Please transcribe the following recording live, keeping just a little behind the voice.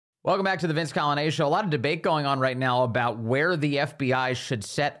Welcome back to the Vince Coglianese Show. A lot of debate going on right now about where the FBI should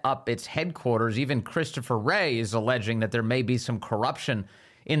set up its headquarters. Even Christopher Wray is alleging that there may be some corruption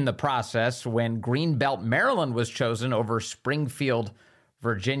in the process. When Greenbelt, Maryland was chosen over Springfield,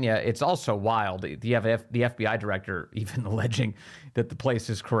 Virginia, it's also wild. You have the FBI director even alleging that the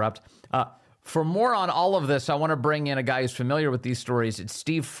place is corrupt. For more on all of this, I want to bring in a guy who's familiar with these stories. It's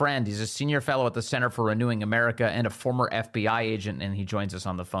Steve Friend. He's a senior fellow at the Center for Renewing America and a former FBI agent, and he joins us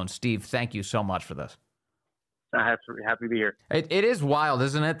on the phone. Steve, thank you so much for this. Happy to be here. It is wild,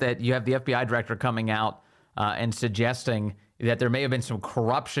 isn't it, that you have the FBI director coming out and suggesting that there may have been some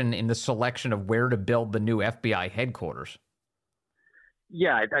corruption in the selection of where to build the new FBI headquarters.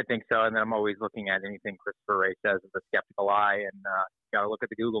 Yeah, I think so. And I'm always looking at anything Christopher Wray says with a skeptical eye, and got to look at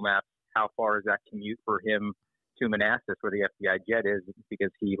the Google Maps. How far is that commute for him to Manassas, where the FBI jet is, because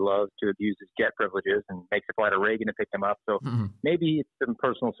he loves to abuse his jet privileges and makes a flight of Reagan to pick him up. So maybe it's some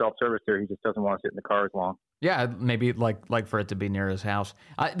personal self-service there. He just doesn't want to sit in the car as long. Yeah, maybe like for it to be near his house.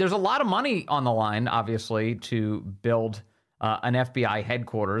 There's a lot of money on the line, obviously, to build an FBI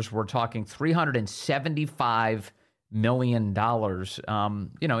headquarters. We're talking $375 million.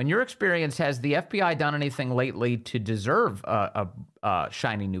 In your experience, has the FBI done anything lately to deserve a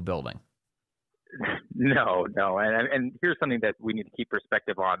shiny new building? No. And here's something that we need to keep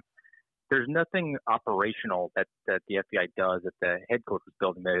perspective on. There's nothing operational that the FBI does at the headquarters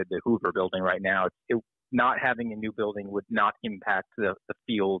building, the Hoover building right now. Not having a new building would not impact the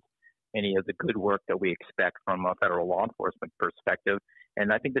field, any of the good work that we expect from a federal law enforcement perspective.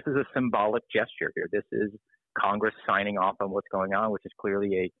 And I think this is a symbolic gesture here. This is Congress signing off on what's going on, which is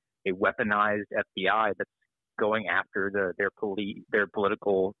clearly a weaponized FBI that's going after their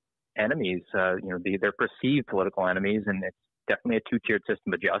political enemies, their perceived political enemies, and it's definitely a two-tiered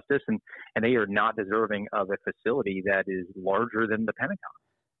system of justice, and they are not deserving of a facility that is larger than the Pentagon.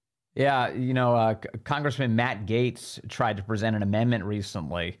 Yeah, Congressman Matt Gaetz tried to present an amendment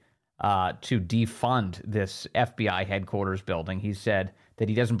recently to defund this FBI headquarters building. He said that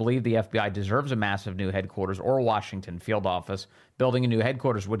he doesn't believe the FBI deserves a massive new headquarters or a Washington field office. Building a new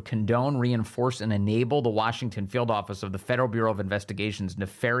headquarters would condone, reinforce, and enable the Washington field office of the Federal Bureau of Investigation's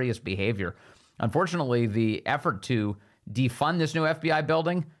nefarious behavior. Unfortunately, the effort to defund this new FBI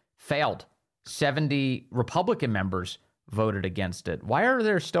building failed. 70 Republican members voted against it. Why are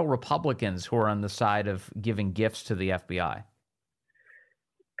there still Republicans who are on the side of giving gifts to the FBI?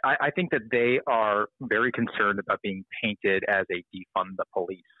 I think that they are very concerned about being painted as a defund the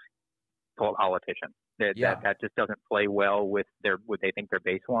police politician. That just doesn't play well with what they think their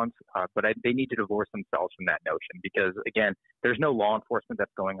base wants. But they need to divorce themselves from that notion because, again, there's no law enforcement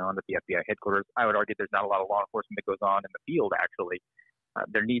that's going on at the FBI headquarters. I would argue there's not a lot of law enforcement that goes on in the field, actually.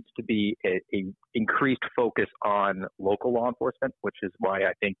 There needs to be a increased focus on local law enforcement, which is why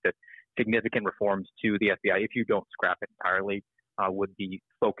I think that significant reforms to the FBI, if you don't scrap it entirely, would be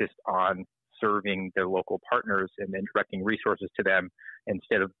focused on serving their local partners and then directing resources to them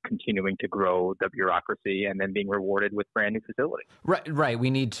instead of continuing to grow the bureaucracy and then being rewarded with brand new facilities. Right.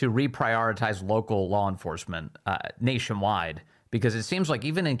 We need to reprioritize local law enforcement nationwide, because it seems like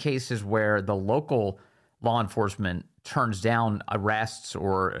even in cases where the local law enforcement turns down arrests,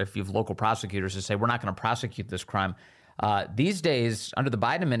 or if you have local prosecutors who say, we're not going to prosecute this crime, these days, under the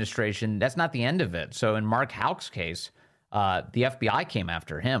Biden administration, that's not the end of it. So in Mark Houck's case, the FBI came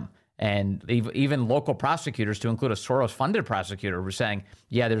after him. And even local prosecutors, to include a Soros-funded prosecutor, were saying,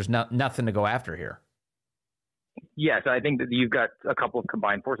 yeah, there's nothing to go after here. Yes, I think that you've got a couple of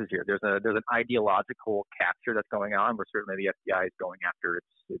combined forces here. There's an ideological capture that's going on, where certainly the FBI is going after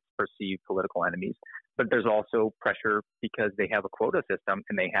its perceived political enemies. But there's also pressure because they have a quota system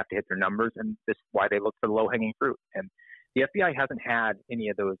and they have to hit their numbers, and this is why they look for the low-hanging fruit. And the FBI hasn't had any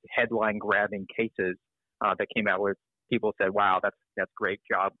of those headline-grabbing cases that came out where people said, wow, that's great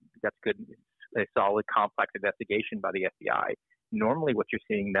job. That's good. A solid, complex investigation by the FBI. Normally what you're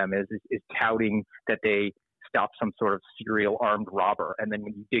seeing them is touting that they stopped some sort of serial armed robber. And then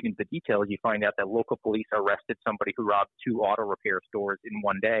when you dig into the details, you find out that local police arrested somebody who robbed 2 auto repair stores in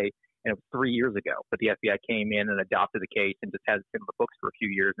one day. And it was 3 years ago. But the FBI came in and adopted the case and just has it in the books for a few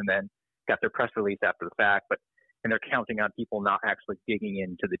years and then got their press release after the fact. And they're counting on people not actually digging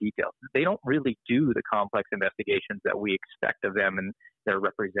into the details. They don't really do the complex investigations that we expect of them, and they're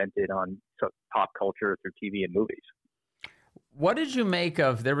represented on pop culture through TV and movies. What did you make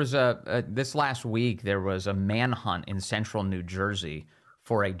of, there was this last week, there was a manhunt in central New Jersey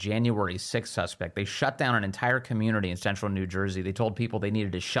for a January 6th suspect. They shut down an entire community in central New Jersey. They told people they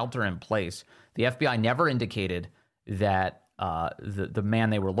needed to shelter in place. The FBI never indicated that the man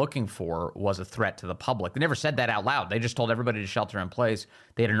they were looking for was a threat to the public. They never said that out loud. They just told everybody to shelter in place.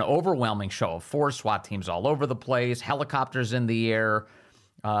 They had an overwhelming show of force, SWAT teams all over the place, helicopters in the air.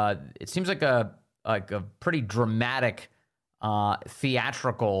 It seems like a pretty dramatic,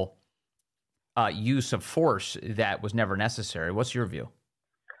 theatrical use of force that was never necessary. What's your view?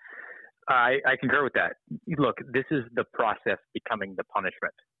 I concur with that. Look, this is the process becoming the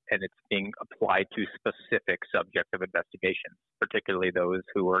punishment, and it's being applied to specific subjects of investigation, particularly those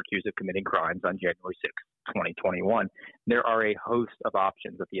who were accused of committing crimes on January 6, 2021. There are a host of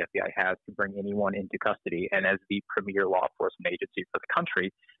options that the FBI has to bring anyone into custody, and as the premier law enforcement agency for the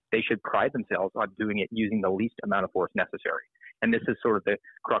country, they should pride themselves on doing it using the least amount of force necessary. And this is sort of the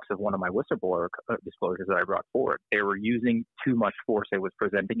crux of one of my whistleblower disclosures that I brought forward. They were using too much force. It was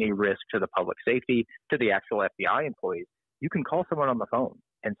presenting a risk to the public safety, to the actual FBI employees. You can call someone on the phone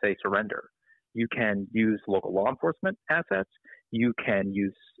and say surrender. You can use local law enforcement assets. You can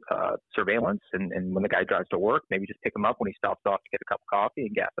use surveillance. And when the guy drives to work, maybe just pick him up when he stops off to get a cup of coffee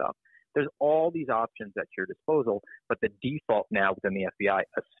and gas up. There's all these options at your disposal. But the default now within the FBI,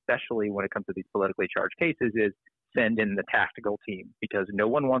 especially when it comes to these politically charged cases, is send in the tactical team, because no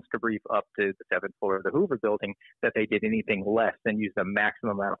one wants to brief up to the 7th floor of the Hoover building that they did anything less than use the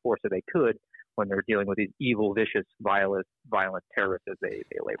maximum amount of force that they could when they're dealing with these evil, vicious, violent terrorists, as they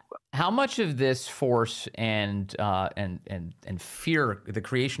label them. How much of this force and fear, the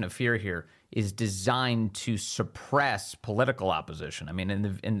creation of fear here, is designed to suppress political opposition? I mean,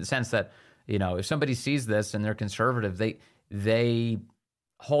 in the sense that, if somebody sees this and they're conservative, they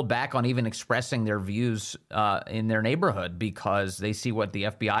hold back on even expressing their views in their neighborhood because they see what the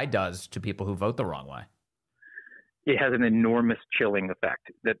FBI does to people who vote the wrong way. It has an enormous chilling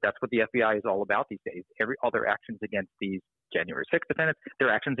effect. That's what the FBI is all about these days. All their actions against these January 6th defendants, their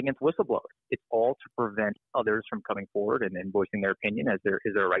actions against whistleblowers. It's all to prevent others from coming forward and voicing their opinion, as there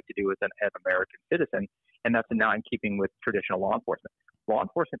is a right to do as an American citizen. And that's not in keeping with traditional law enforcement. Law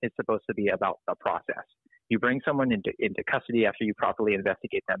enforcement is supposed to be about the process. You bring someone into custody after you properly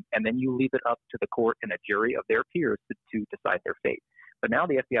investigate them, and then you leave it up to the court and a jury of their peers to decide their fate. But now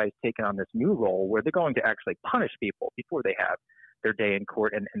the FBI has taken on this new role where they're going to actually punish people before they have their day in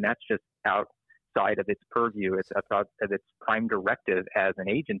court, and that's just outside of its purview. It's outside of its prime directive as an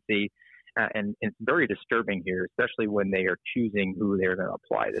agency, and it's very disturbing here, especially when they are choosing who they're going to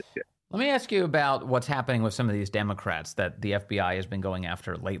apply this to. Let me ask you about what's happening with some of these Democrats that the FBI has been going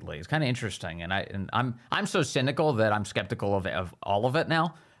after lately. It's kind of interesting, and I'm so cynical that I'm skeptical of all of it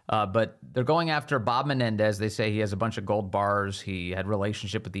now. But they're going after Bob Menendez. They say he has a bunch of gold bars. He had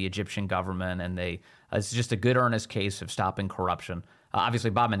relationship with the Egyptian government, and it's just a good, earnest case of stopping corruption. Obviously,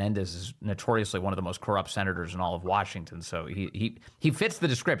 Bob Menendez is notoriously one of the most corrupt senators in all of Washington, so he fits the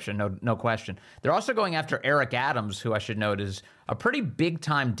description, no question. They're also going after Eric Adams, who I should note is a pretty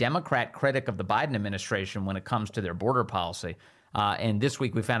big-time Democrat critic of the Biden administration when it comes to their border policy. And this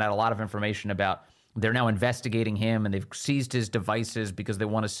week we found out a lot of information about they're now investigating him, and they've seized his devices because they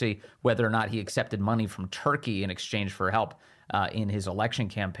want to see whether or not he accepted money from Turkey in exchange for help in his election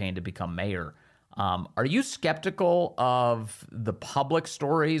campaign to become mayor. Are you skeptical of the public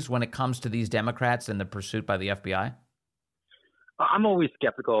stories when it comes to these Democrats and the pursuit by the FBI? I'm always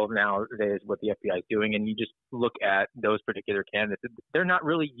skeptical nowadays what the FBI is doing, and you just look at those particular candidates. They're not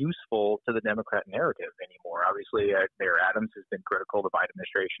really useful to the Democrat narrative anymore. Obviously, Mayor Adams has been critical of the Biden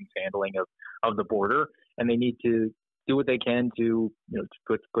administration's handling of the border, and they need to do what they can to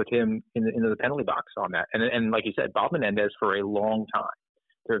put him into the penalty box on that. And like you said, Bob Menendez, for a long time,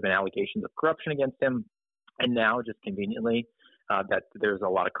 there have been allegations of corruption against him, and now just conveniently that there's a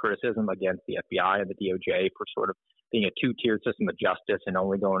lot of criticism against the FBI and the DOJ for sort of being a two-tiered system of justice and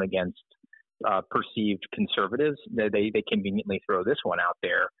only going against perceived conservatives. They conveniently throw this one out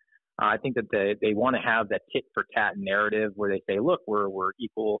there. I think that they want to have that tit-for-tat narrative where they say, look, we're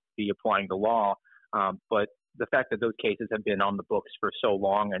equal to applying the law. But the fact that those cases have been on the books for so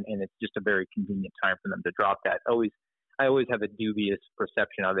long, and it's just a very convenient time for them to drop that. I always have a dubious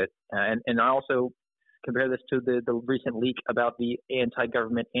perception of it. And I also compare this to the recent leak about the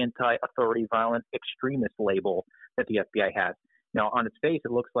anti-government, anti-authority, violent extremist label that the FBI has. Now, on its face,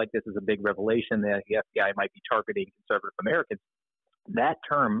 it looks like this is a big revelation that the FBI might be targeting conservative Americans. That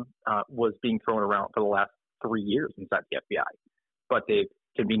term was being thrown around for the last 3 years inside the FBI, but they've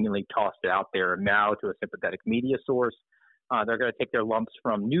conveniently tossed it out there now to a sympathetic media source. They're going to take their lumps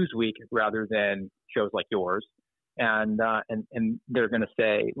from Newsweek rather than shows like yours. And they're going to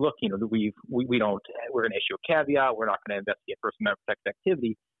say, look, we're going to issue a caveat. We're not going to investigate First Amendment protected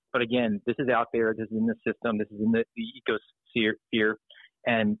activity. But again, this is out there. This is in the system. This is in the ecosphere.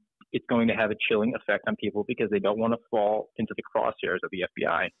 And it's going to have a chilling effect on people because they don't want to fall into the crosshairs of the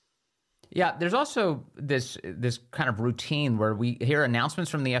FBI. Yeah, there's also this kind of routine where we hear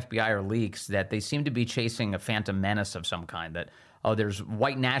announcements from the FBI or leaks that they seem to be chasing a phantom menace of some kind, that, oh, there's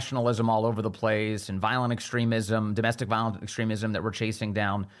white nationalism all over the place and violent extremism, domestic violent extremism that we're chasing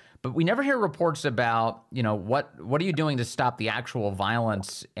down. But we never hear reports about, what are you doing to stop the actual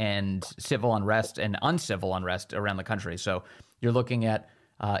violence and civil unrest and uncivil unrest around the country? So you're looking at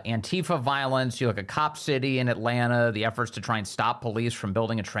Antifa violence. You look at Cop City in Atlanta, the efforts to try and stop police from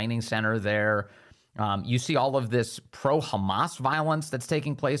building a training center there. You see all of this pro-Hamas violence that's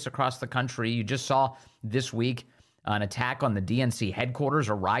taking place across the country. You just saw this week an attack on the DNC headquarters,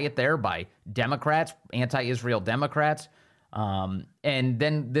 a riot there by Democrats, anti-Israel Democrats. And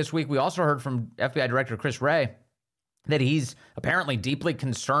then this week we also heard from FBI Director Chris Wray that he's apparently deeply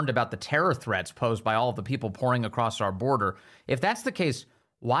concerned about the terror threats posed by all of the people pouring across our border. If that's the case,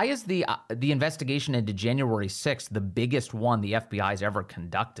 why is the investigation into January 6th the biggest one the FBI has ever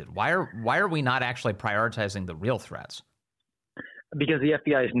conducted? Why are we not actually prioritizing the real threats? Because the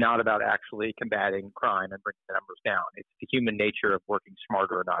FBI is not about actually combating crime and bringing the numbers down. It's the human nature of working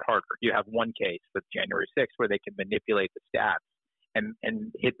smarter, not harder. You have one case with January 6th where they can manipulate the stats and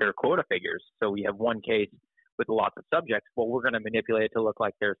hit their quota figures. So we have one case with lots of subjects. Well, we're going to manipulate it to look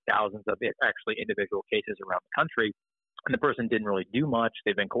like there's thousands of actually individual cases around the country. And the person didn't really do much.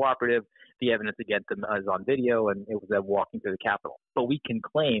 They've been cooperative. The evidence against them is on video, and it was them walking through the Capitol. But we can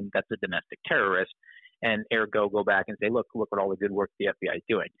claim that's a domestic terrorist, and ergo go back and say, look what all the good work the FBI is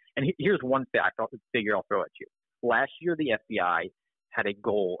doing. And here's one figure I'll throw at you. Last year, the FBI had a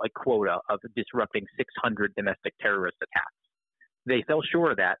quota of disrupting 600 domestic terrorist attacks. They fell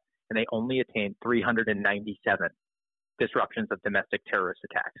short of that, and they only attained 397 disruptions of domestic terrorist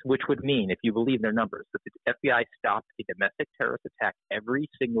attacks, which would mean, if you believe their numbers, that the FBI stopped a domestic terrorist attack every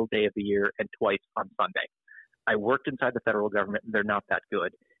single day of the year and twice on Sunday. I worked inside the federal government, and they're not that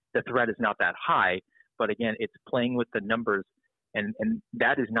good. The threat is not that high, but again, it's playing with the numbers, and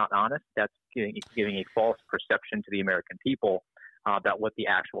that is not honest. That's giving a false perception to the American people about what the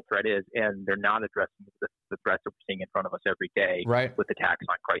actual threat is, and they're not addressing the threats that we're seeing in front of us every day, right, with attacks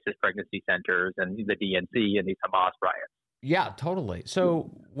on crisis pregnancy centers and the DNC and these Hamas riots. Yeah, totally.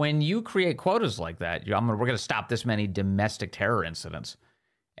 So when you create quotas like that, we're going to stop this many domestic terror incidents,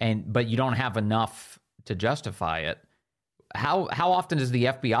 but you don't have enough to justify it. How often does the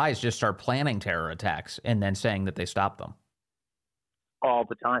FBI just start planning terror attacks and then saying that they stop them? All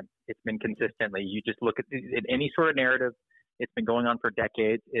the time. It's been consistently. You just look at any sort of narrative. It's been going on for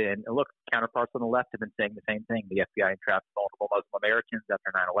decades. And look, counterparts on the left have been saying the same thing. The FBI entrapped multiple Muslim Americans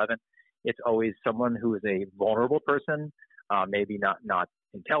after 9/11. It's always someone who is a vulnerable person, maybe not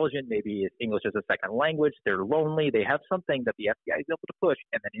intelligent, maybe English as a second language. They're lonely. They have something that the FBI is able to push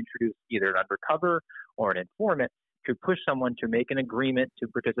and then introduce either an undercover or an informant to push someone to make an agreement to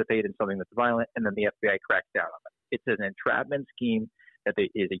participate in something that's violent, and then the FBI cracks down on it. It's an entrapment scheme that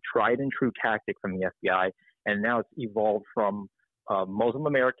is a tried and true tactic from the FBI, and now it's evolved from Muslim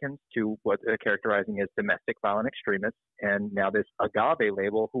Americans to what they're characterizing as domestic violent extremists, and now this agave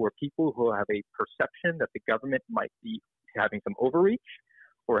label, who are people who have a perception that the government might be having some overreach,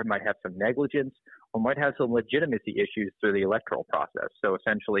 or it might have some negligence, or might have some legitimacy issues through the electoral process. So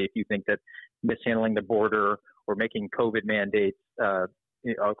essentially, if you think that mishandling the border or making COVID mandates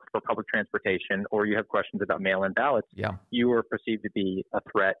for public transportation, or you have questions about mail-in ballots, you are perceived to be a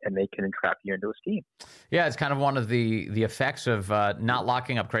threat, and they can entrap you into a scheme. Yeah, it's kind of one of the effects of not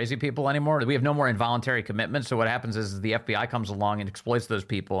locking up crazy people anymore. We have no more involuntary commitment. So what happens is the FBI comes along and exploits those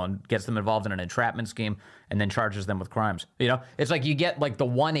people and gets them involved in an entrapment scheme and then charges them with crimes. It's like you get like the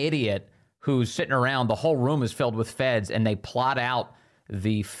one idiot who's sitting around, the whole room is filled with feds, and they plot out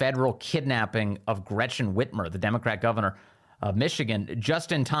the federal kidnapping of Gretchen Whitmer, the Democrat governor of Michigan,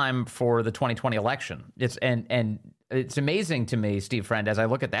 just in time for the 2020 election. It's amazing to me, Steve Friend, as I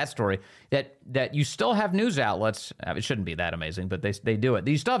look at that story, that you still have news outlets. It shouldn't be that amazing, but they do it.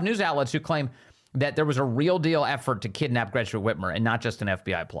 You still have news outlets who claim that there was a real deal effort to kidnap Gretchen Whitmer and not just an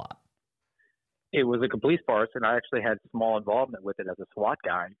FBI plot. It was a complete farce, and I actually had small involvement with it as a SWAT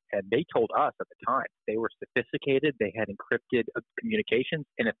guy. And they told us at the time they were sophisticated, they had encrypted communications,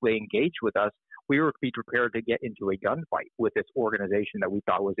 and if they engaged with us, we were prepared to get into a gunfight with this organization that we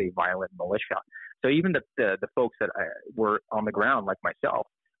thought was a violent militia. So even the folks that were on the ground, like myself,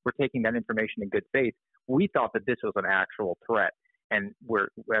 were taking that information in good faith. We thought that this was an actual threat. And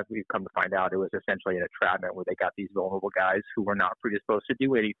as we've come to find out, it was essentially an entrapment where they got these vulnerable guys who were not predisposed to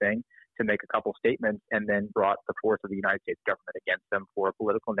do anything to make a couple statements, and then brought the force of the United States government against them for a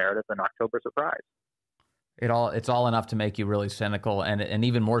political narrative and October surprise. It's all enough to make you really cynical, and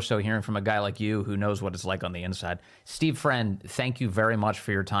even more so hearing from a guy like you who knows what it's like on the inside. Steve Friend, thank you very much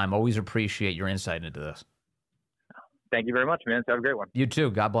for your time. Always appreciate your insight into this. Thank you very much, man. Have a great one. You too.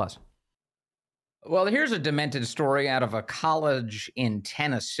 God bless. Well, here's a demented story out of a college in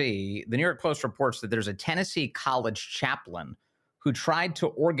Tennessee. The New York Post reports that there's a Tennessee college chaplain who tried to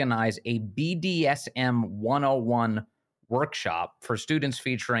organize a BDSM 101 workshop for students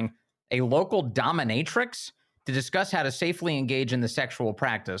featuring a local dominatrix to discuss how to safely engage in the sexual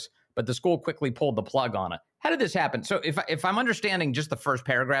practice, but the school quickly pulled the plug on it. How did this happen? So if I'm understanding just the first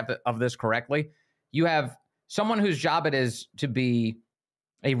paragraph of this correctly, you have someone whose job it is to be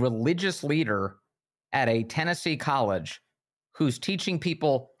a religious leader at a Tennessee college who's teaching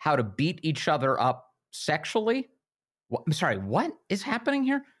people how to beat each other up sexually. I'm sorry, what is happening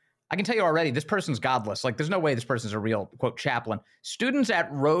here? I can tell you already, this person's godless. Like, there's no way this person's a real, quote, chaplain. Students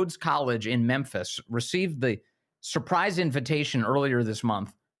at Rhodes College in Memphis received the surprise invitation earlier this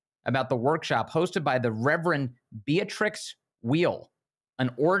month about the workshop hosted by the Reverend Beatrix Wheel,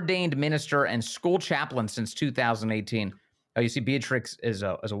 an ordained minister and school chaplain since 2018. Oh, you see, Beatrix is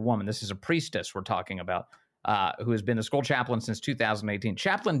a woman. This is a priestess we're talking about, who has been a school chaplain since 2018.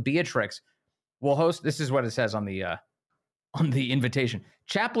 Chaplain Beatrix will host, this is what it says on the invitation.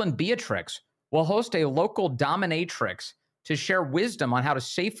 Chaplain Beatrix will host a local dominatrix to share wisdom on how to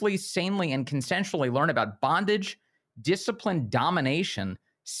safely, sanely, and consensually learn about bondage, discipline, domination,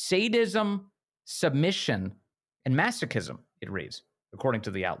 sadism, submission, and masochism, it reads, according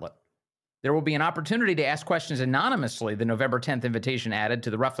to the outlet. There will be an opportunity to ask questions anonymously, the November 10th invitation added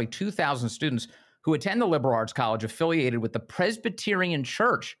to the roughly 2,000 students who attend the liberal arts college affiliated with the Presbyterian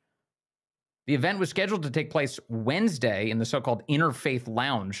Church. The event was scheduled to take place Wednesday in the so-called Interfaith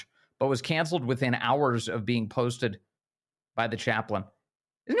Lounge, but was canceled within hours of being posted by the chaplain.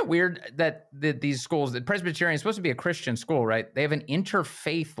 Isn't it weird that these schools, that Presbyterian is supposed to be a Christian school, right? They have an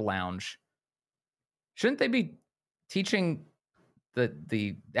Interfaith Lounge. Shouldn't they be teaching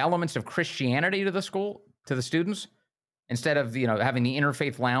the elements of Christianity to the school, to the students, instead of, having the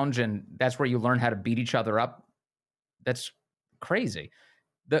Interfaith Lounge and that's where you learn how to beat each other up? That's crazy.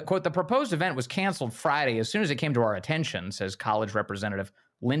 The quote, the proposed event was canceled Friday as soon as it came to our attention, says college representative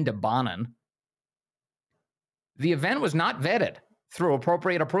Linda Bonin. The event was not vetted through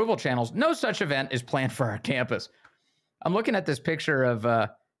appropriate approval channels. No such event is planned for our campus. I'm looking at this picture of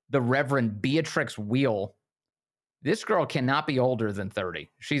the Reverend Beatrix Wheel. This girl cannot be older than 30.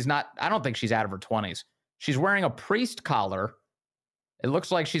 She's not, I don't think she's out of her 20s. She's wearing a priest collar. It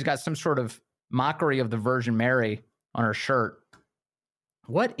looks like she's got some sort of mockery of the Virgin Mary on her shirt.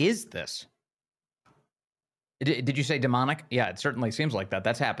 What is this? Did you say demonic? Yeah, it certainly seems like that.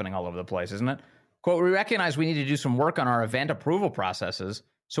 That's happening all over the place, isn't it? Quote, we recognize we need to do some work on our event approval processes,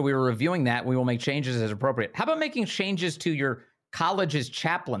 so we were reviewing that. We will make changes as appropriate. How about making changes to your college's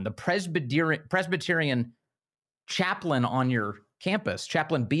chaplain, the Presbyterian chaplain on your campus,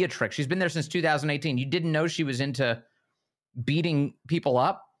 Chaplain Beatrix? She's been there since 2018. You didn't know she was into beating people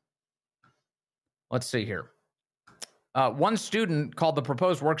up? Let's see here. One student called the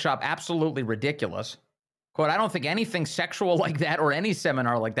proposed workshop absolutely ridiculous. Quote, I don't think anything sexual like that or any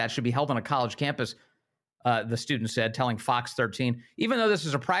seminar like that should be held on a college campus, the student said, telling Fox 13. Even though this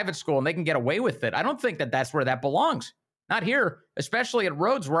is a private school and they can get away with it, I don't think that that's where that belongs. Not here, especially at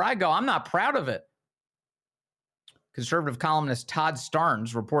Rhodes where I go. I'm not proud of it. Conservative columnist Todd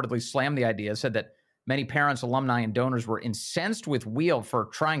Starnes reportedly slammed the idea, said that many parents, alumni, and donors were incensed with Wheel for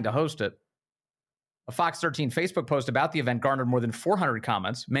trying to host it. A Fox 13 Facebook post about the event garnered more than 400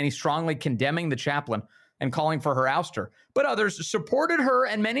 comments, many strongly condemning the chaplain and calling for her ouster. But others supported her,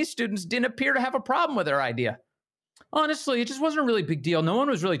 and many students didn't appear to have a problem with her idea. Honestly, it just wasn't a really big deal. No one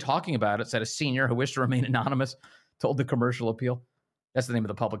was really talking about it, said a senior who wished to remain anonymous, told the Commercial Appeal. That's the name of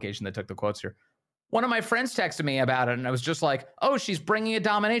the publication that took the quotes here. One of my friends texted me about it, and I was just like, oh, she's bringing a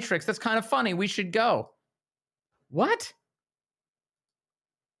dominatrix. That's kind of funny. We should go. What?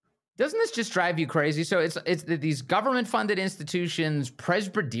 Doesn't this just drive you crazy? So it's these government-funded institutions,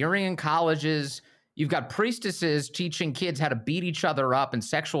 Presbyterian colleges. You've got priestesses teaching kids how to beat each other up in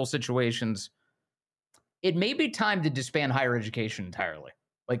sexual situations. It may be time to disband higher education entirely.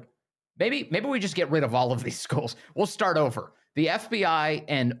 Like, maybe we just get rid of all of these schools. We'll start over. The FBI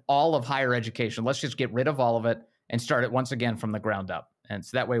and all of higher education, let's just get rid of all of it and start it once again from the ground up. And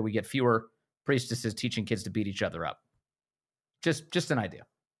so that way we get fewer priestesses teaching kids to beat each other up. Just an idea.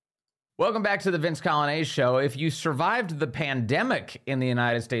 Welcome back to the Vince Coglianese Show. If you survived the pandemic in the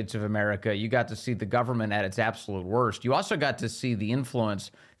United States of America, you got to see the government at its absolute worst. You also got to see the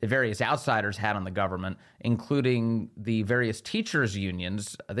influence that various outsiders had on the government, including the various teachers'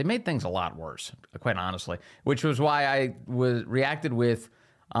 unions. They made things a lot worse, quite honestly, which was why I reacted with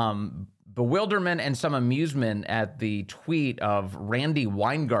bewilderment and some amusement at the tweet of Randi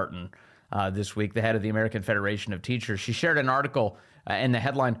Weingarten this week, the head of the American Federation of Teachers. She shared an article in the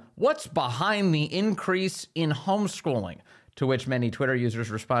headline, "What's behind the increase in homeschooling?" To which many Twitter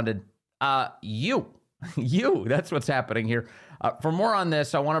users responded, you, that's what's happening here. For more on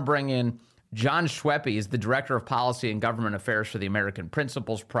this, I want to bring in Jon Schweppe. He's the Director of Policy and Government Affairs for the American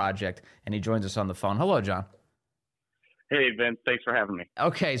Principles Project, and he joins us on the phone. Hello, John. Hey, Vince. Thanks for having me.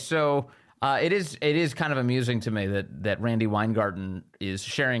 Okay, so it is kind of amusing to me that Randi Weingarten is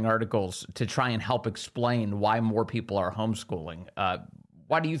sharing articles to try and help explain why more people are homeschooling.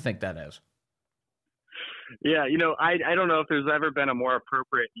 Why do you think that is? Yeah, I don't know if there's ever been a more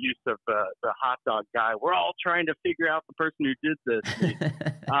appropriate use of the hot dog guy. We're all trying to figure out the person who did this.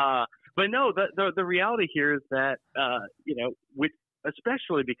 But no, the reality here is that,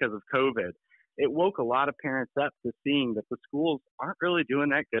 especially because of COVID, it woke a lot of parents up to seeing that the schools aren't really doing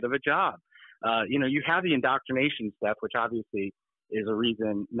that good of a job. You have the indoctrination stuff, which obviously is a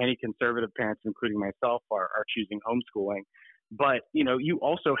reason many conservative parents, including myself, are choosing homeschooling. But, you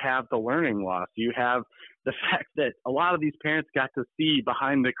also have the learning loss. You have the fact that a lot of these parents got to see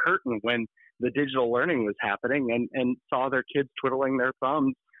behind the curtain when the digital learning was happening and saw their kids twiddling their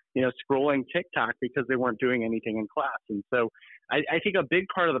thumbs, scrolling TikTok because they weren't doing anything in class. And so I think a big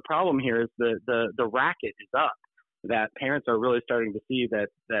part of the problem here is the racket is up, that parents are really starting to see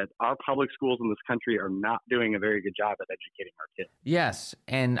that our public schools in this country are not doing a very good job at educating our kids. Yes,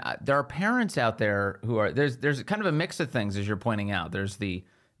 and there are parents out there who are there's kind of a mix of things, as you're pointing out. There's the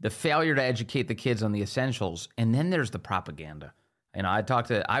failure to educate the kids on the essentials, and then there's the propaganda. I've talked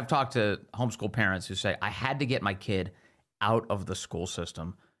to homeschool parents who say, I had to get my kid out of the school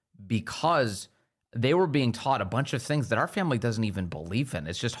system because they were being taught a bunch of things that our family doesn't even believe in.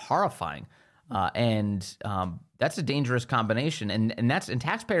 It's just horrifying. And that's a dangerous combination. And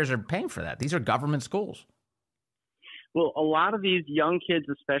taxpayers are paying for that. These are government schools. Well, a lot of these young kids,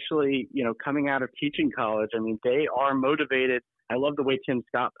 especially, coming out of teaching college, they are motivated. I love the way Tim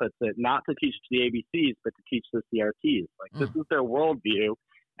Scott puts it, not to teach the ABCs, but to teach the CRTs. This is their worldview.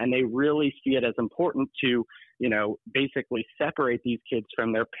 And they really see it as important to, basically separate these kids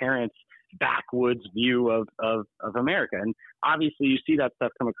from their parents' backwoods view of America. And obviously you see that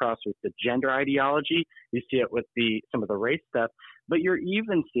stuff come across with the gender ideology. You see it with some of the race stuff. But you're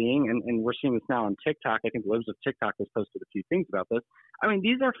even seeing, and we're seeing this now on TikTok, I think Lives of TikTok has posted a few things about this.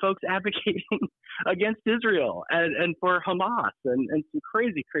 These are folks advocating against Israel and for Hamas and some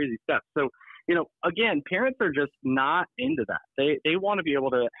crazy, crazy stuff. So, again, parents are just not into that. They want to be able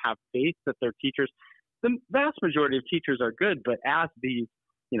to have faith that their teachers, the vast majority of teachers are good, but as these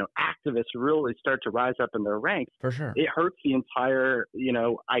activists really start to rise up in their ranks, for sure, it hurts the entire,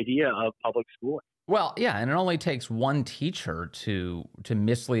 idea of public schooling. Well, yeah, and it only takes one teacher to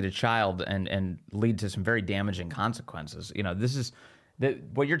mislead a child and lead to some very damaging consequences. This is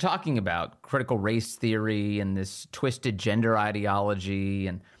what you're talking about, critical race theory and this twisted gender ideology,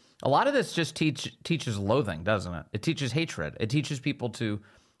 and a lot of this just teaches loathing, doesn't it? It teaches hatred. It teaches people to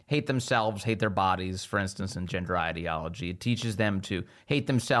hate themselves, hate their bodies, for instance, in gender ideology. It teaches them to hate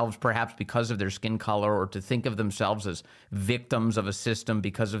themselves perhaps because of their skin color, or to think of themselves as victims of a system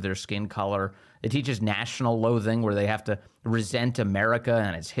because of their skin color. It teaches national loathing, where they have to resent America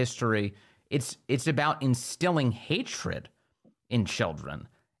and its history. It's about instilling hatred in children,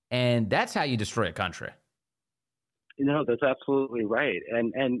 and that's how you destroy a country. That's absolutely right.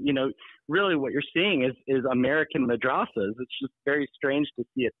 And really what you're seeing is American madrasas. It's just very strange to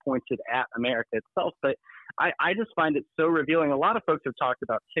see it pointed at America itself. But I just find it so revealing. A lot of folks have talked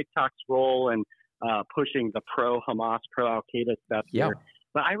about TikTok's role and pushing the pro-Hamas, pro-Al-Qaeda stuff here.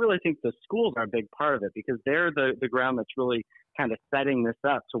 But I really think the schools are a big part of it, because they're the ground that's really kind of setting this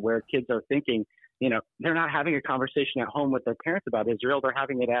up to where kids are thinking, they're not having a conversation at home with their parents about Israel. They're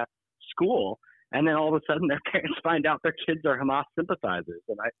having it at school. And then all of a sudden their parents find out their kids are Hamas sympathizers.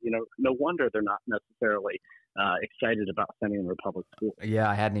 And no wonder they're not necessarily excited about sending them to public school. Yeah,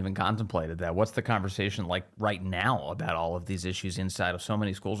 I hadn't even contemplated that. What's the conversation like right now about all of these issues inside of so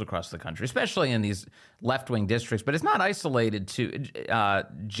many schools across the country, especially in these left-wing districts? But it's not isolated to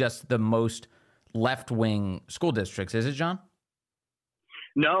just the most left-wing school districts, is it, John?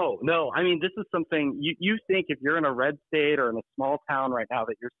 No. This is something you think if you're in a red state or in a small town right now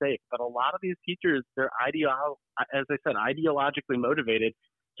that you're safe. But a lot of these teachers, they're as I said, ideologically motivated.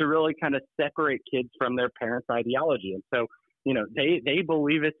 to really kind of separate kids from their parents' ideology. And so, they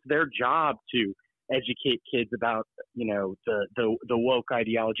believe it's their job to educate kids about, the woke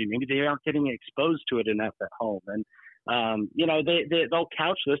ideology. Maybe they aren't getting exposed to it enough at home. And, they'll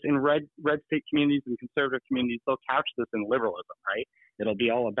couch this in red state communities and conservative communities. They'll couch this in liberalism, right? It'll be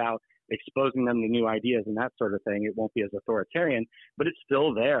all about exposing them to new ideas and that sort of thing. It won't be as authoritarian, but it's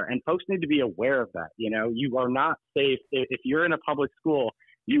still there. And folks need to be aware of that. You are not safe. If you're in a public school,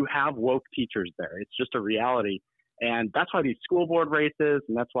 you have woke teachers there. It's just a reality. And that's why these school board races,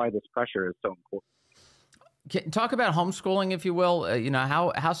 and that's why this pressure is so important. Talk about homeschooling, if you will.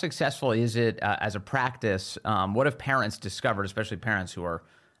 How successful is it as a practice? What have parents discovered, especially parents who are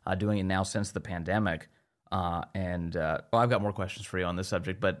doing it now since the pandemic? I've got more questions for you on this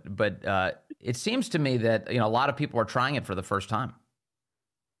subject, but it seems to me that a lot of people are trying it for the first time.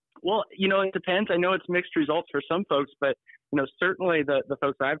 Well, it depends. I know it's mixed results for some folks, but certainly the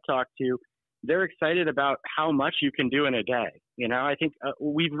folks I've talked to, they're excited about how much you can do in a day. I think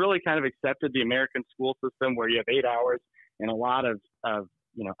we've really kind of accepted the American school system where you have 8 hours and a lot of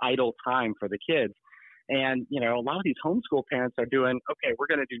idle time for the kids. And, a lot of these homeschool parents are doing, okay, we're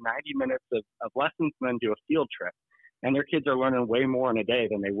going to do 90 minutes of lessons and then do a field trip. And their kids are learning way more in a day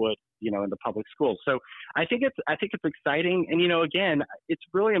than they would, in the public schools. So I think it's exciting. And, again, it's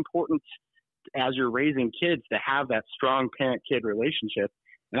really important as you're raising kids to have that strong parent-kid relationship.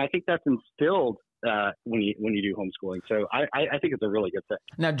 And I think that's instilled when you do homeschooling. So I think it's a really good thing.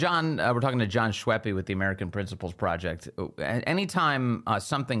 Now, Jon, we're talking to Jon Schweppe with the American Principles Project. Anytime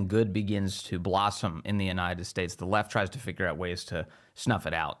something good begins to blossom in the United States, the left tries to figure out ways to snuff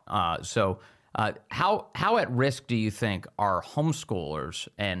it out. How at risk do you think are homeschoolers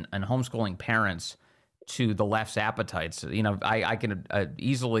and homeschooling parents to the left's appetites? I can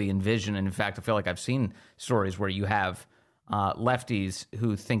easily envision, and in fact, I feel like I've seen stories where you have lefties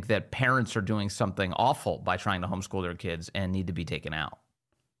who think that parents are doing something awful by trying to homeschool their kids and need to be taken out.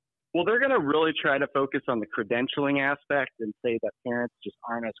 Well, they're going to really try to focus on the credentialing aspect and say that parents just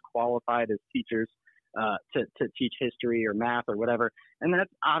aren't as qualified as teachers to teach history or math or whatever. And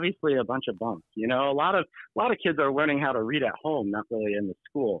that's obviously a bunch of bunk. A lot of kids are learning how to read at home, not really in the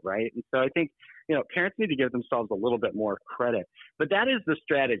school, right? And so I think parents need to give themselves a little bit more credit. But that is the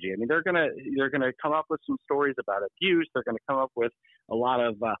strategy. I mean, they're gonna come up with some stories about abuse. They're gonna come up with a lot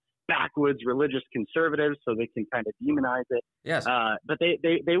of backwoods religious conservatives so they can kind of demonize it. Yes. But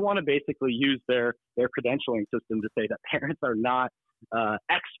they want to basically use their credentialing system to say that parents are not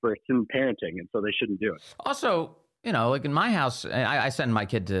experts in parenting, and so they shouldn't do it. Also, like in my house, I send my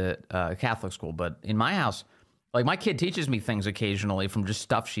kid to a Catholic school, but in my house, like my kid teaches me things occasionally from just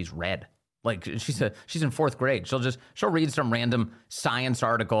stuff she's read. Like she's in fourth grade. She'll read some random science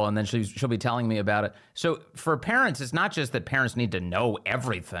article and then she'll be telling me about it. So for parents, it's not just that parents need to know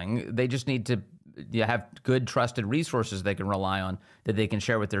everything. They just need to have good, trusted resources they can rely on that they can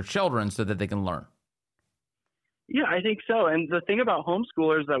share with their children so that they can learn. Yeah, I think so. And the thing about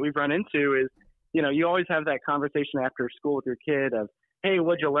homeschoolers that we've run into is, you always have that conversation after school with your kid of, hey,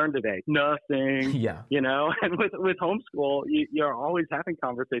 what'd you learn today? Nothing. Yeah. And with homeschool, you're always having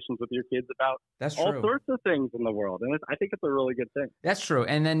conversations with your kids about all sorts of things in the world. And I think it's a really good thing. That's true.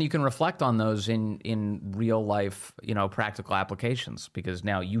 And then you can reflect on those in real life, practical applications, because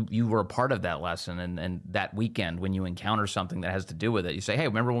now you were a part of that lesson. And that weekend when you encounter something that has to do with it, you say, hey,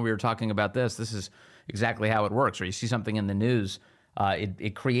 remember when we were talking about this? This is exactly how it works. Or you see something in the news,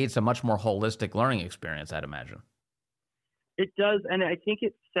 it creates a much more holistic learning experience, I'd imagine. It does, and I think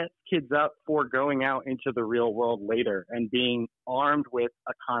it sets kids up for going out into the real world later and being armed with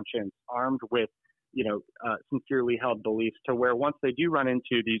a conscience, armed with, sincerely held beliefs, to where once they do run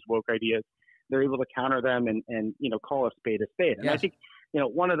into these woke ideas, they're able to counter them and call a spade a spade. And yes. I think,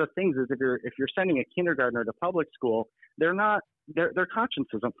 one of the things is if you're sending a kindergartner to public school, their conscience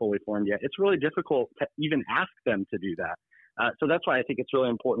isn't fully formed yet. It's really difficult to even ask them to do that. So that's why I think it's really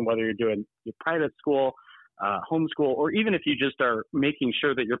important, whether you're doing your private school, homeschool, or even if you just are making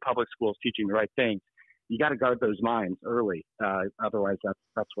sure that your public school is teaching the right things, you got to guard those minds early. Otherwise,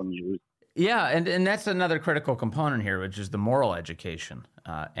 that's when you lose. Yeah, and that's another critical component here, which is the moral education.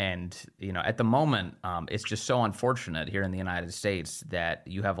 At the moment, it's just so unfortunate here in the United States that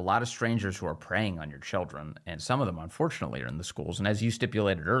you have a lot of strangers who are preying on your children, and some of them, unfortunately, are in the schools. And as you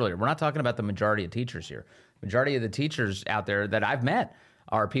stipulated earlier, we're not talking about the majority of teachers here. Majority of the teachers out there that I've met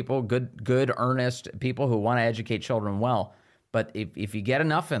are people, good, earnest people who want to educate children well. But if you get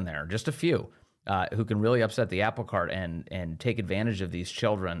enough in there, just a few, who can really upset the apple cart and take advantage of these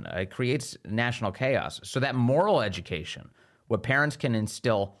children, it creates national chaos. So that moral education, what parents can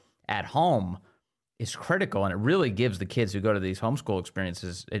instill at home, is critical, and it really gives the kids who go to these homeschool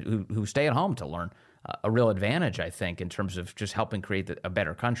experiences, who stay at home to learn, a real advantage, I think, in terms of just helping create a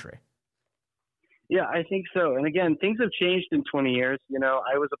better country. Yeah, I think so. And again, things have changed in 20 years.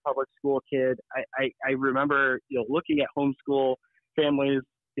 I was a public school kid. I remember, looking at homeschool families,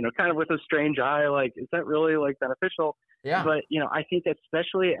 kind of with a strange eye, like, is that really like beneficial? Yeah. But, I think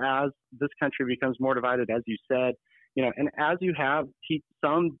especially as this country becomes more divided, as you said, and as you have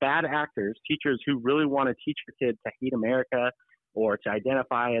some bad actors, teachers who really want to teach your kids to hate America or to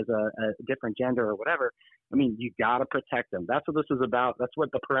identify as a different gender or whatever, I mean, you got to protect them. That's what this is about. That's what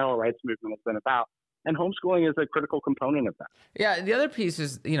the parental rights movement has been about. And homeschooling is a critical component of that. Yeah, the other piece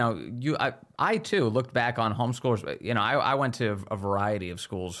is, I too looked back on homeschoolers. I went to a variety of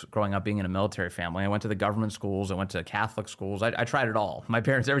schools growing up, being in a military family. I went to the government schools. I went to Catholic schools. I tried it all. My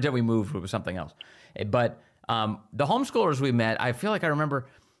parents, every time we moved, it was something else. But the homeschoolers we met, I feel like I remember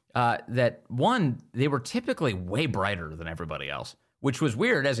that one, they were typically way brighter than everybody else, which was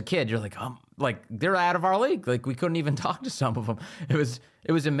weird as a kid. You're like, like they're out of our league. Like we couldn't even talk to some of them.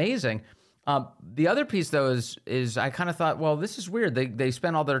 It was amazing. The other piece, though, is I kind of thought, well, this is weird. They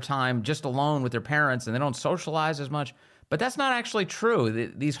spend all their time just alone with their parents, and they don't socialize as much. But that's not actually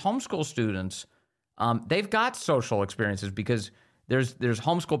true. These homeschool students, they've got social experiences because there's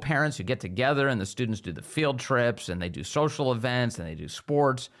homeschool parents who get together, and the students do the field trips, and they do social events, and they do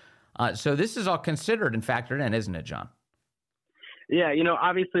sports. So this is all considered and factored in, isn't it, John? Yeah,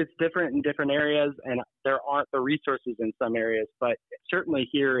 obviously it's different in different areas, and there aren't the resources in some areas. But certainly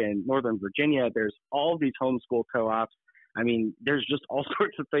here in Northern Virginia, there's all these homeschool co-ops. I mean, there's just all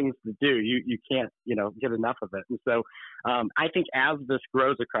sorts of things to do. You can't, get enough of it. And so I think as this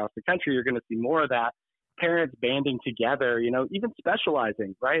grows across the country, you're going to see more of that. Parents banding together, even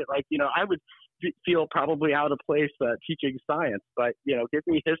specializing, right? Like, I would feel probably out of place teaching science, but, give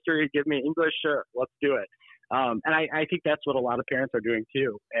me history, give me English, sure, let's do it. And I think that's what a lot of parents are doing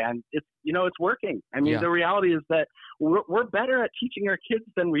too. And it's working. I mean, The reality is that we're better at teaching our kids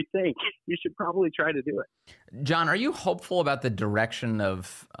than we think. We should probably try to do it. John, are you hopeful about the direction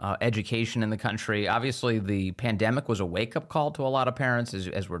of education in the country? Obviously, the pandemic was a wake-up call to a lot of parents,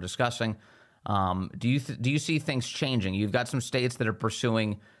 as we're discussing. Do you see things changing? You've got some states that are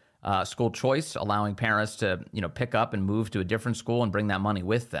pursuing school choice, allowing parents to pick up and move to a different school and bring that money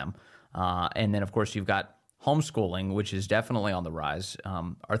with them. And then, of course, you've got homeschooling, which is definitely on the rise.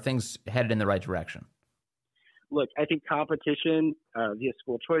 Are things headed in the right direction? Look, I think competition via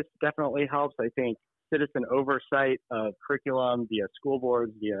school choice definitely helps. I think citizen oversight of curriculum via school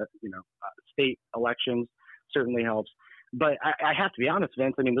boards, via state elections certainly helps. But I have to be honest,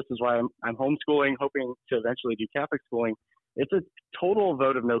 Vince. I mean, this is why I'm homeschooling, hoping to eventually do Catholic schooling. It's a total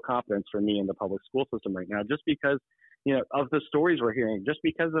vote of no confidence for me in the public school system right now, just because of the stories we're hearing, just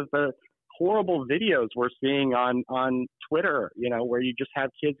because of the horrible videos we're seeing on Twitter, where you just have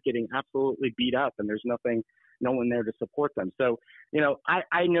kids getting absolutely beat up and there's no one there to support them. So,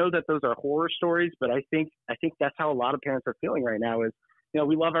 I know that those are horror stories, but I think that's how a lot of parents are feeling right now is,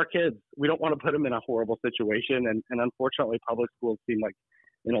 we love our kids. We don't want to put them in a horrible situation. And unfortunately, public schools seem like,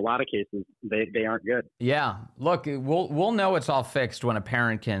 in a lot of cases, they aren't good. Yeah. Look, we'll know it's all fixed when a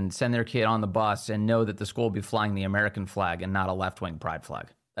parent can send their kid on the bus and know that the school will be flying the American flag and not a left-wing pride flag.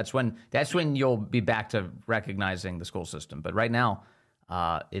 That's when you'll be back to recognizing the school system. But right now,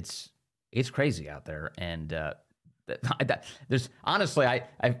 it's crazy out there, and there's honestly,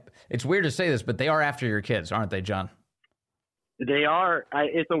 it's weird to say this, but they are after your kids, aren't they, John? They are.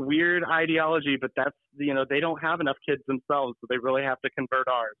 It's a weird ideology, but that's they don't have enough kids themselves, so they really have to convert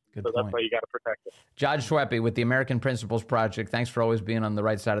ours. Good so point. That's why you got to protect it. Jon Schweppe with the American Principles Project. Thanks for always being on the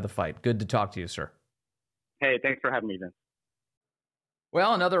right side of the fight. Good to talk to you, sir. Hey, thanks for having me, Vince.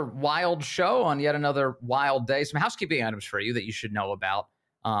 Well, another wild show on yet another wild day. Some housekeeping items for you that you should know about.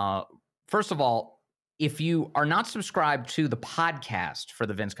 First of all, if you are not subscribed to the podcast for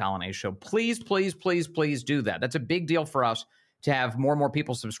the Vince Coglianese Show, please do that. That's a big deal for us to have more and more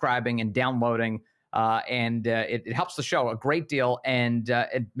people subscribing and downloading, and it helps the show a great deal, and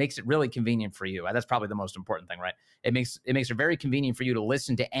it makes it really convenient for you. That's probably the most important thing, right? It makes it very convenient for you to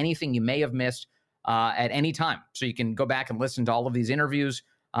listen to anything you may have missed at any time. So you can go back and listen to all of these interviews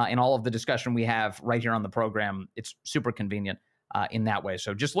and all of the discussion we have right here on the program. It's super convenient in that way.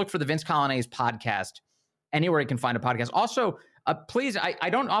 So just look for the Vince Coglianese podcast anywhere you can find a podcast. Also, please,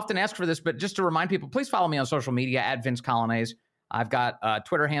 I don't often ask for this, but just to remind people, please follow me on social media at Vince Coglianese. I've got a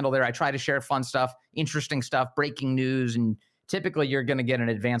Twitter handle there. I try to share fun stuff, interesting stuff, breaking news, and typically you're going to get an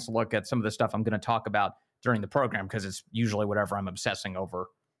advanced look at some of the stuff I'm going to talk about during the program because it's usually whatever I'm obsessing over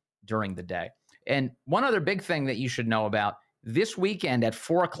during the day. And one other big thing that you should know about, this weekend at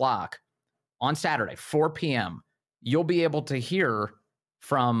 4 o'clock on Saturday, 4 p.m., you'll be able to hear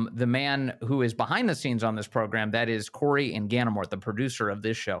from the man who is behind the scenes on this program. That is Corey and Ganamort, the producer of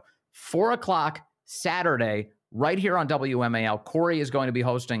this show. 4 o'clock Saturday, right here on WMAL. Corey is going to be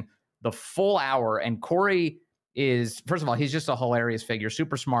hosting the full hour. And Corey is, first of all, he's just a hilarious figure,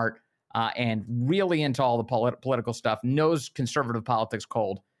 super smart, and really into all the political stuff, knows conservative politics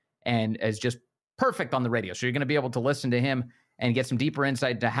cold, and is just perfect on the radio. So you're going to be able to listen to him and get some deeper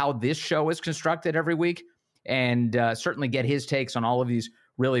insight into how this show is constructed every week, and certainly get his takes on all of these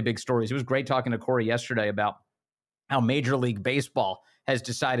really big stories. It was great talking to Corey yesterday about how Major League Baseball has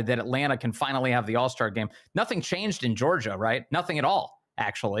decided that Atlanta can finally have the All-Star game. Nothing changed in Georgia, right? Nothing at all,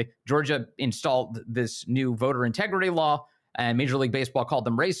 actually. Georgia installed this new voter integrity law, and Major League Baseball called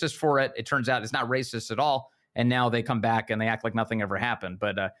them racist for it. It turns out it's not racist at all, and now they come back and they act like nothing ever happened.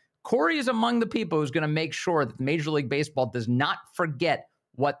 But Corey is among the people who's going to make sure that Major League Baseball does not forget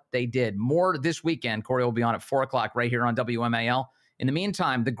what they did. More this weekend. Corey will be on at 4 o'clock right here on WMAL. In the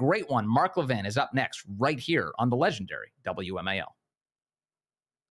meantime, the great one, Mark Levin, is up next right here on the legendary WMAL.